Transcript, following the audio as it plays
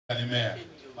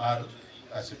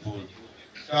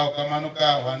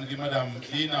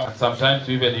Sometimes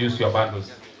we even use your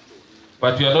bundles.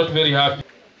 But we are not very happy.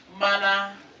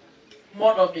 Mana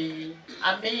mono be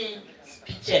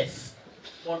speeches.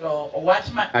 Mono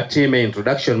watchman. A team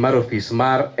introduction mar office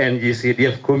mar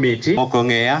NGCDF committee.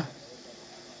 Mokongea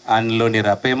an loni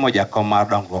rapemo jakom mar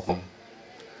dongruok.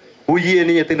 Uyie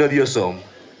ni nyithindo dhi osom.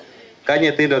 Ka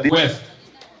nyithindo dhi West,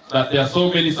 that there are so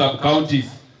many sub-counties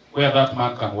where that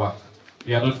man can work.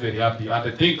 We are not very happy. And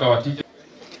I think our teachers...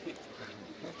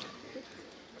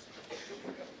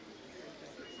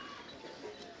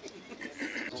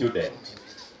 Students,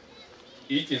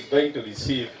 each is going to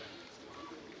receive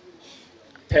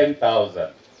 10,000.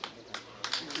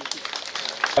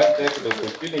 I take the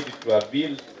opportunity to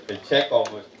avail a check of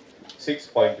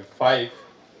 6.5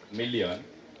 million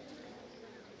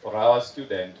for our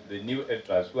students, the new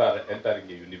entrants who are entering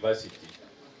the university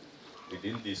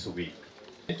within this week.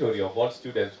 Inventory of all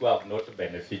students who have not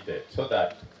benefited, so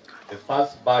that the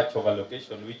first batch of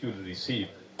allocation which will receive,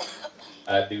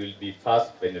 they will be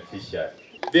first beneficiaries.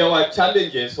 There were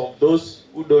challenges of those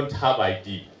who don't have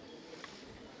ID.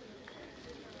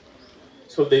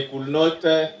 So they could not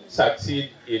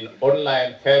succeed in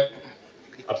online help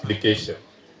application.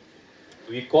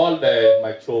 We called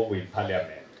Machovu in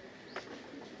Parliament.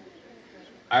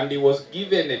 And he was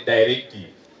given a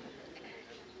directive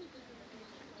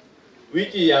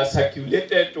which he has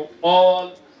circulated to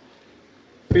all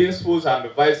principals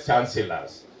and vice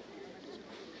chancellors.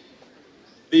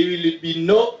 There will be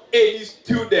no any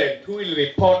student who will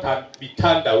report and be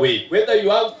turned away, whether you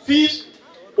have fees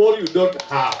or you don't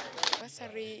have.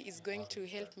 Bursary is going to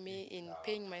help me in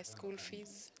paying my school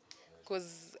fees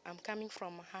because I'm coming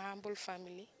from a humble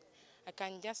family. I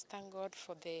can just thank God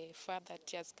for the fact that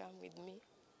He has come with me,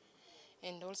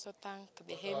 and also thank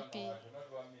the MP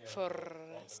for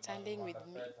standing with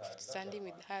me, standing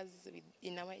with us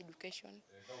in our education.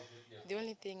 The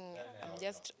only thing I'm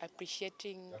just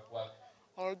appreciating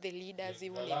all the leaders,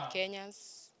 even in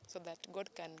Kenyans, so that God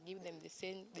can give them the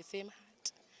same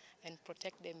heart and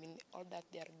protect them in all that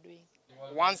they are doing.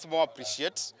 Once more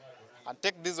appreciate and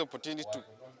take this opportunity to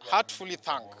heartfully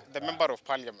thank the Member of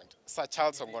Parliament, Sir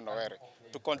Charles Hom.Ong'Ondo,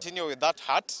 to continue with that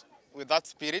heart, with that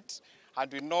spirit,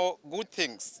 and we know good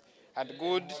things and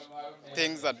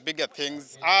bigger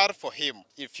things are for him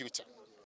in future.